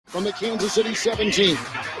from the Kansas City 17.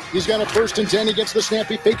 He's got a 1st and 10. He gets the snap.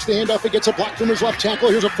 He fakes the handoff. He gets a block from his left tackle.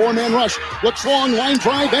 Here's a 4-man rush. Looks long. Line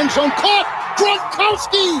drive. End zone. Caught.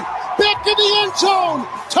 Gronkowski. Back in the end zone.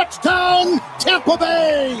 Touchdown, Tampa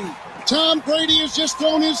Bay. Tom Brady has just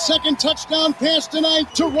thrown his 2nd touchdown pass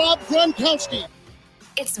tonight to Rob Gronkowski.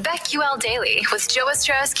 It's BetQL Daily with Joe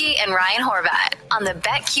Ostrowski and Ryan Horvat on the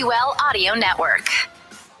BetQL Audio Network.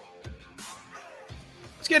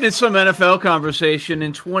 Let's get into some NFL conversation.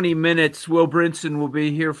 In 20 minutes, Will Brinson will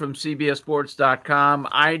be here from CBSSports.com.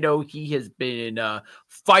 I know he has been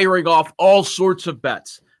firing off all sorts of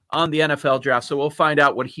bets on the NFL draft, so we'll find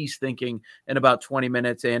out what he's thinking in about 20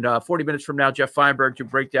 minutes. And 40 minutes from now, Jeff Feinberg to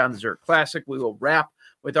break down the Zurich Classic. We will wrap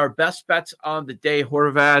with our best bets on the day.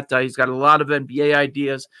 Horvat, he's got a lot of NBA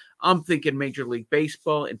ideas. I'm thinking Major League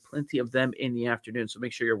Baseball and plenty of them in the afternoon, so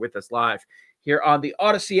make sure you're with us live here on the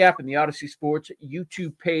Odyssey app and the Odyssey Sports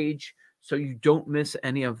YouTube page so you don't miss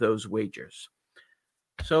any of those wagers.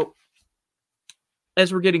 So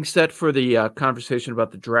as we're getting set for the conversation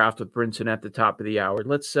about the draft with Brinson at the top of the hour,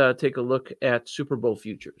 let's take a look at Super Bowl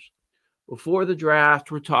futures. Before the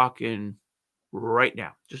draft, we're talking right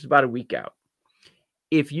now, just about a week out.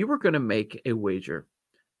 If you were going to make a wager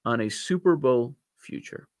on a Super Bowl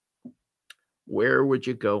future, where would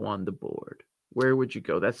you go on the board? Where would you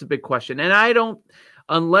go? That's the big question. And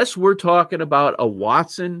unless we're talking about a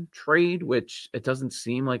Watson trade, which it doesn't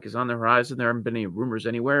seem like is on the horizon, there haven't been any rumors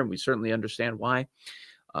anywhere, and we certainly understand why.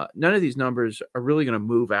 None of these numbers are really going to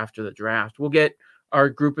move after the draft. We'll get our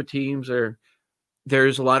group of teams, or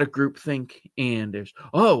there's a lot of groupthink, and there's,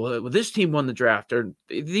 this team won the draft, or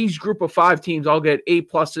these group of 5 teams all get A+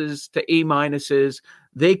 to A-.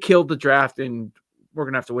 They killed the draft, and we're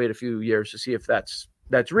going to have to wait a few years to see if that's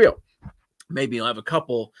real. Maybe you'll have a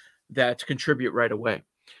couple that contribute right away.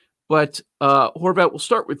 But Horvat, we'll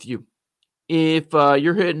start with you. If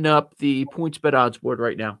you're hitting up the PointsBet odds board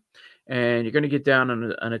right now, and you're going to get down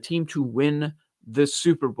on a team to win the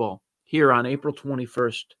Super Bowl here on April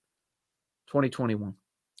 21st, 2021,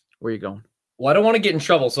 where are you going? Well, I don't want to get in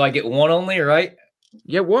trouble, so I get one only, right?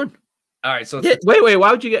 Yeah, one. All right. So wait.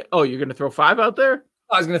 Why would you get? Oh, you're going to throw 5 out there?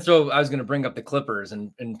 I was going to bring up the Clippers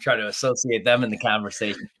and try to associate them in the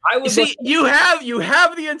conversation. You have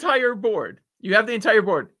the entire board. You have the entire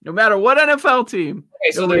board. No matter what NFL team,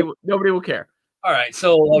 okay, so nobody will care. All right.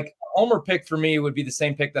 So like Homer pick for me would be the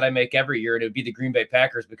same pick that I make every year, and it would be the Green Bay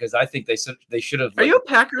Packers because I think they should have. Are you a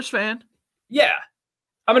Packers fan? Yeah,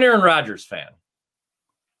 I'm an Aaron Rodgers fan.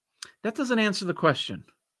 That doesn't answer the question.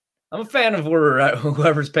 I'm a fan of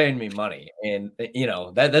whoever's paying me money, and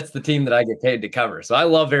that's the team that I get paid to cover. So I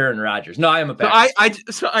love Aaron Rodgers. No, I am a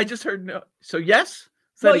Packers. So I just heard no. So yes.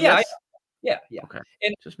 Well, yeah, yes? yeah. Okay.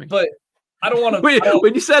 But I don't want to. Wait,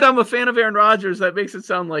 when you said I'm a fan of Aaron Rodgers, that makes it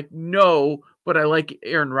sound like no, but I like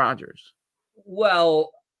Aaron Rodgers.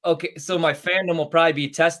 Well, okay. So my fandom will probably be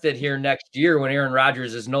tested here next year when Aaron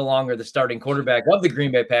Rodgers is no longer the starting quarterback of the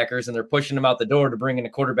Green Bay Packers, and they're pushing him out the door to bring in a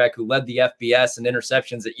quarterback who led the FBS and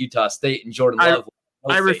interceptions at Utah State and Jordan Love.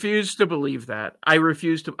 I refuse to believe that. I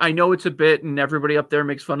know it's a bit, and everybody up there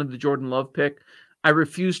makes fun of the Jordan Love pick. I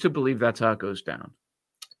refuse to believe that's how it goes down.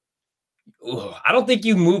 I don't think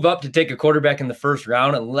you move up to take a quarterback in the first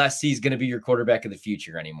round unless he's going to be your quarterback of the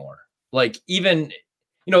future anymore. Like even,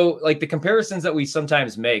 like the comparisons that we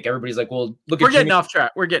sometimes make, everybody's like, well, we're getting off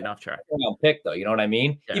track. We're getting off track. Round pick though. You know what I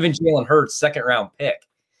mean? Yeah. Even Jalen Hurts, 2nd round pick.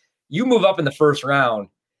 You move up in the first round.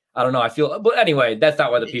 I don't know. But anyway, that's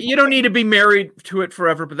not why the people. You don't need to be married to it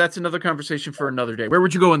forever, but that's another conversation for another day. Where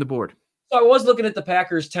would you go on the board? So I was looking at the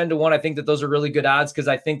Packers 10-1. I think that those are really good odds because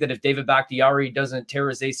I think that if David Bakhtiari doesn't tear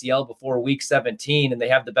his ACL before week 17 and they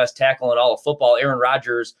have the best tackle in all of football, Aaron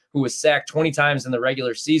Rodgers, who was sacked 20 times in the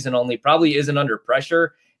regular season only, probably isn't under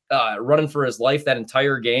pressure running for his life that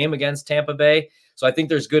entire game against Tampa Bay. So I think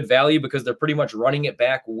there's good value because they're pretty much running it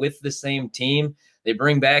back with the same team. They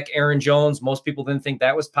bring back Aaron Jones. Most people didn't think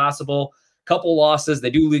that was possible. Couple losses. They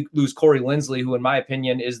do lose Corey Linsley, who in my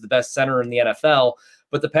opinion is the best center in the NFL.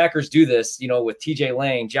 But the Packers do this, with TJ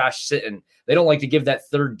Lang, Josh Sitton. They don't like to give that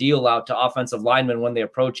third deal out to offensive linemen when they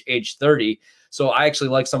approach age 30. So I actually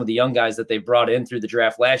like some of the young guys that they brought in through the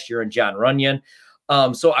draft last year and John Runyon.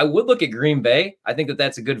 So I would look at Green Bay. I think that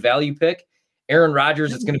that's a good value pick. Aaron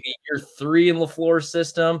Rodgers, it's going to be year 3 in LaFleur's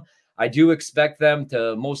system. I do expect them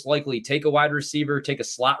to most likely take a wide receiver, take a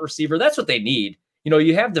slot receiver. That's what they need.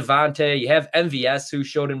 You have Devontae, you have MVS who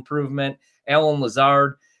showed improvement, Alan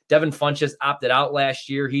Lazard. Devin Funchess opted out last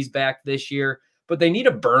year. He's back this year. But they need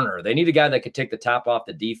a burner. They need a guy that could take the top off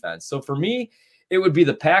the defense. So for me, it would be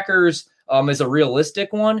the Packers as a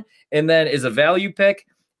realistic one. And then as a value pick,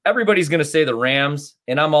 everybody's going to say the Rams,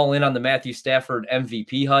 and I'm all in on the Matthew Stafford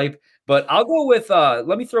MVP hype. But I'll go with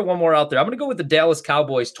let me throw one more out there. I'm going to go with the Dallas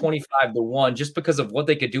Cowboys 25-1 just because of what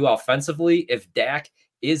they could do offensively. If Dak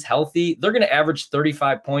is healthy, they're going to average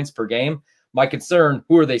 35 points per game. My concern,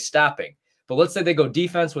 who are they stopping? But let's say they go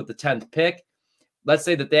defense with the 10th pick. Let's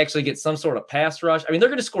say that they actually get some sort of pass rush. I mean, they're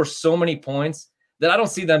going to score so many points that I don't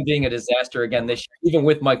see them being a disaster again this year, even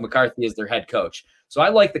with Mike McCarthy as their head coach. So I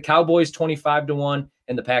like the Cowboys 25-1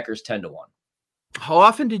 and the Packers 10-1. How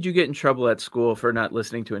often did you get in trouble at school for not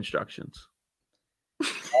listening to instructions?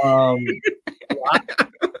 The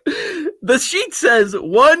sheet says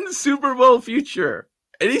 1 Super Bowl future.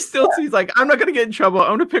 And he's like, I'm not going to get in trouble. I'm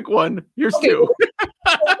going to pick one. Here's 2.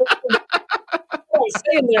 What I'm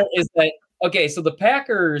saying there is that, okay, so the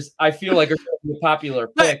Packers, I feel like, are going to be a popular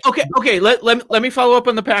pick. Okay. Let me follow up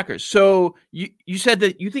on the Packers. So you said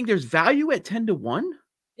that you think there's value at 10-1?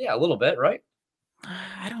 Yeah, a little bit, right?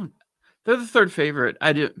 I don't. They're the third favorite.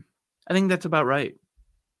 I think that's about right.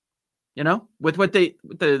 You know, with what the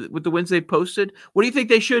wins they posted, what do you think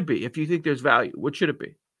they should be? If you think there's value, what should it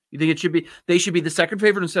be? You think they should be the second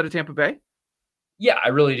favorite instead of Tampa Bay? Yeah, I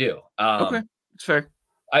really do. Okay, it's fair.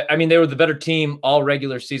 I mean, they were the better team all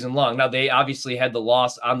regular season long. Now they obviously had the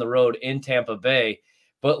loss on the road in Tampa Bay,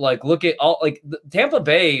 but like, look at Tampa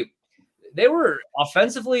Bay. They were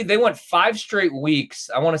offensively, they went 5 straight weeks.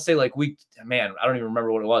 I want to say like I don't even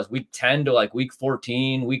remember what it was. Week 10 to like week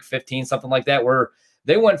 14, week 15, something like that, where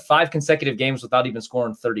they went 5 consecutive games without even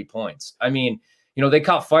scoring 30 points. I mean, they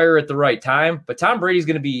caught fire at the right time, but Tom Brady's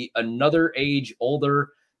going to be another age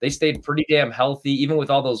older. They stayed pretty damn healthy, even with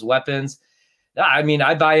all those weapons. I mean,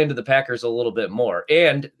 I buy into the Packers a little bit more.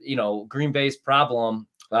 And, Green Bay's problem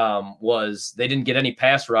was they didn't get any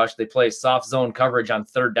pass rush. They play soft zone coverage on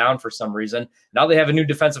 3rd down for some reason. Now they have a new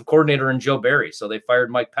defensive coordinator in Joe Barry, so they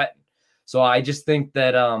fired Mike Pettin. So I just think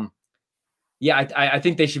that, I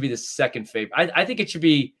think they should be the second favorite. I think it should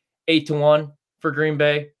be 8-1 for Green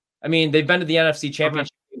Bay. I mean, they've been to the NFC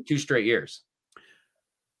Championship 2 straight years.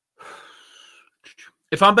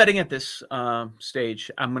 If I'm betting at this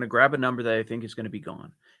stage, I'm going to grab a number that I think is going to be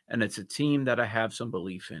gone, and it's a team that I have some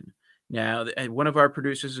belief in. Now, one of our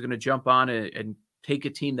producers is going to jump on and take a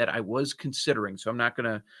team that I was considering, so I'm not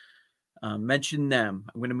going to mention them.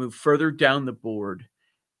 I'm going to move further down the board,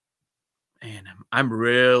 and I'm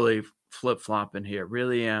really flip-flopping here.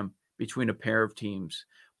 Really am between a pair of teams,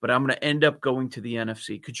 but I'm going to end up going to the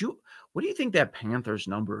NFC. What do you think that Panthers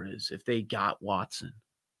number is if they got Watson?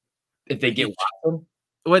 If they get Watson?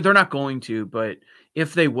 Well, they're not going to, but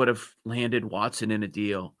if they would have landed Watson in a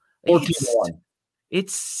deal, 14-1.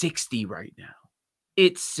 It's 60 right now.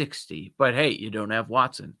 It's 60, but hey, you don't have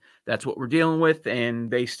Watson. That's what we're dealing with,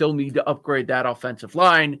 and they still need to upgrade that offensive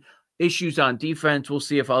line. Issues on defense. We'll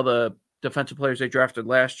see if all the defensive players they drafted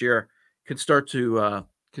last year can start to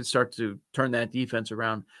turn that defense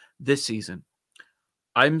around this season.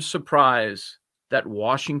 I'm surprised that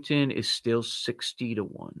Washington is still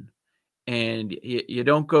 60-1. And you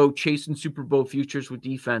don't go chasing Super Bowl futures with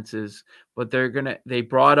defenses, but they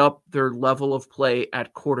brought up their level of play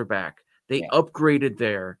at quarterback. They upgraded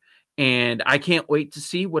there. And I can't wait to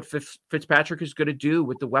see what Fitzpatrick is going to do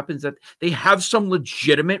with the weapons that they have. Some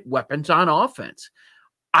legitimate weapons on offense.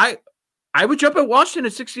 I would jump at Washington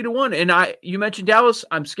at 60-1. And you mentioned Dallas.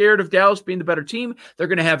 I'm scared of Dallas being the better team. They're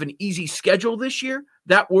going to have an easy schedule this year.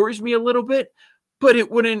 That worries me a little bit. But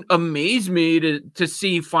it wouldn't amaze me to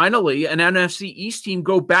see finally an NFC East team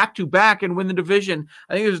go back-to-back and win the division.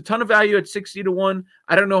 I think there's a ton of value at 60-1.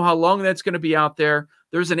 I don't know how long that's going to be out there.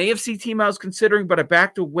 There's an AFC team I was considering, but I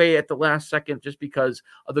backed away at the last second just because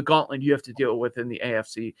of the gauntlet you have to deal with in the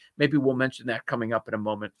AFC. Maybe we'll mention that coming up in a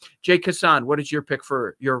moment. Jay Kassan, what is your pick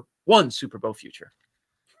for your 1 Super Bowl future?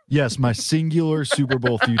 Yes, my singular Super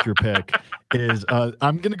Bowl future pick is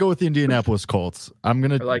I'm going to go with the Indianapolis Colts. I'm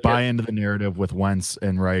going to buy into the narrative with Wentz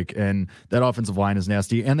and Reich, and that offensive line is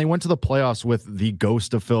nasty. And they went to the playoffs with the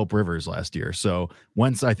ghost of Phillip Rivers last year. So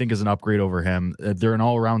Wentz, I think, is an upgrade over him. They're an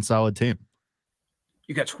all-around solid team.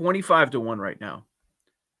 You got 25-1 right now.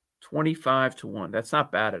 25-1. That's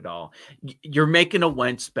not bad at all. You're making a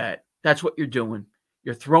Wentz bet. That's what you're doing.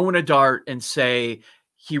 You're throwing a dart and say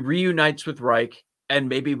he reunites with Reich, and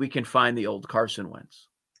maybe we can find the old Carson Wentz.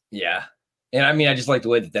 Yeah. And I mean, I just like the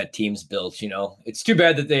way that team's built, It's too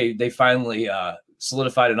bad that they finally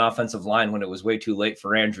solidified an offensive line when it was way too late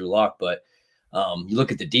for Andrew Luck. But you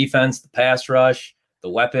look at the defense, the pass rush, the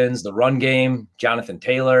weapons, the run game, Jonathan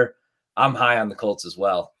Taylor. I'm high on the Colts as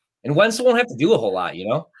well. And Wentz won't have to do a whole lot,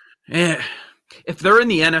 Yeah. If they're in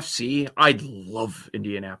the NFC, I'd love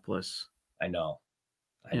Indianapolis. I know.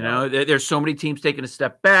 You know, there's so many teams taking a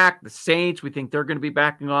step back. The Saints, we think they're going to be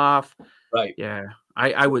backing off. Right. Yeah,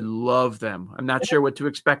 I would love them. I'm not sure what to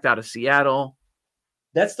expect out of Seattle.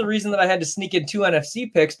 That's the reason that I had to sneak in 2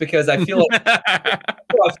 NFC picks, because I feel like,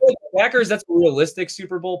 the Packers, that's a realistic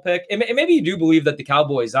Super Bowl pick. And maybe you do believe that the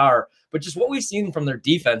Cowboys are, but just what we've seen from their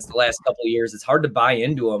defense the last couple of years, it's hard to buy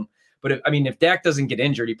into them. But if Dak doesn't get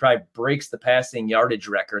injured, he probably breaks the passing yardage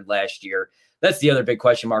record last year. That's the other big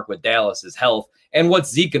question mark with Dallas is health. And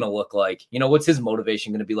what's Zeke going to look like? You know, what's his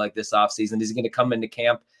motivation going to be like this offseason? Is he going to come into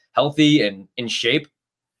camp healthy and in shape?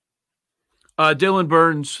 Dylan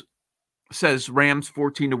Burns says Rams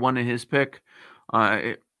 14-1 in his pick.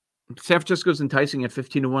 San Francisco's enticing at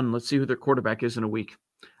 15-1. Let's see who their quarterback is in a week.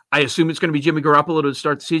 I assume it's going to be Jimmy Garoppolo to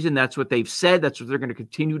start the season. That's what they've said. That's what they're going to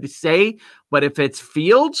continue to say. But if it's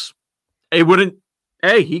Fields, it wouldn't.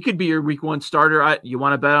 Hey, he could be your week 1 starter. You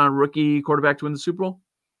want to bet on a rookie quarterback to win the Super Bowl?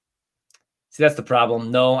 See, that's the problem.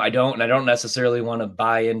 No, I don't. And I don't necessarily want to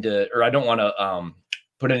buy into, or I don't want to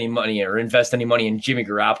put any money or invest any money in Jimmy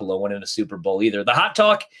Garoppolo winning a Super Bowl either. The hot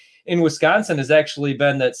talk in Wisconsin has actually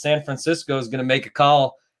been that San Francisco is going to make a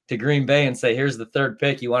call to Green Bay and say, here's the 3rd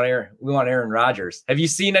pick. We want Aaron Rodgers. Have you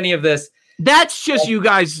seen any of this? That's just you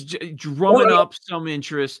guys drumming up some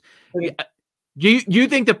interest. Do you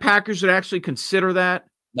think the Packers would actually consider that?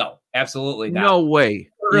 No, absolutely not. No way.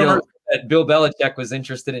 That Bill Belichick was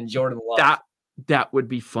interested in Jordan Love. That would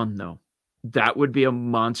be fun, though. That would be a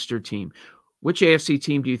monster team. Which AFC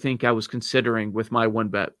team do you think I was considering with my one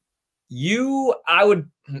bet? I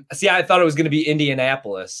thought it was going to be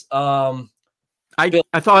Indianapolis. I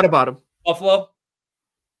thought about him. Buffalo?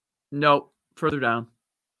 No, further down.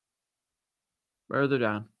 Further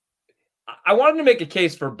down. I wanted to make a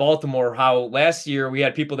case for Baltimore, how last year we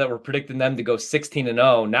had people that were predicting them to go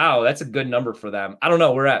 16-0. Now that's a good number for them. I don't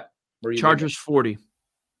know. Where are you Chargers 40.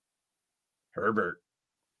 Herbert.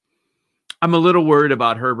 I'm a little worried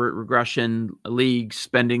about Herbert regression, league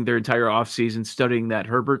spending their entire offseason studying that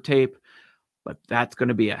Herbert tape, but that's going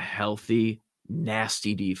to be a healthy,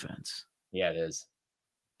 nasty defense. Yeah, it is.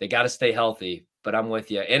 They got to stay healthy, but I'm with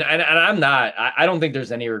you. And I'm not. I don't think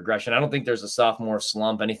there's any regression. I don't think there's a sophomore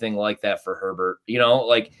slump, anything like that for Herbert. You know,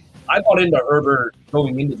 like I bought into Herbert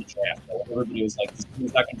going into the draft. Everybody was like,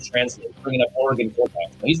 he's not going to translate, bringing up Oregon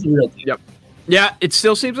quarterbacks. He's the real deal. Yep. Yeah, it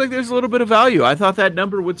still seems like there's a little bit of value. I thought that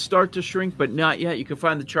number would start to shrink, but not yet. You can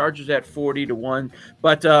find the Chargers at 40-1.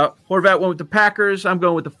 But Horvat went with the Packers. I'm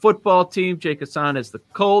going with the football team. Jake Hassan is the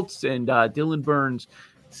Colts. And Dylan Burns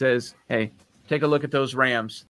says, hey, take a look at those Rams.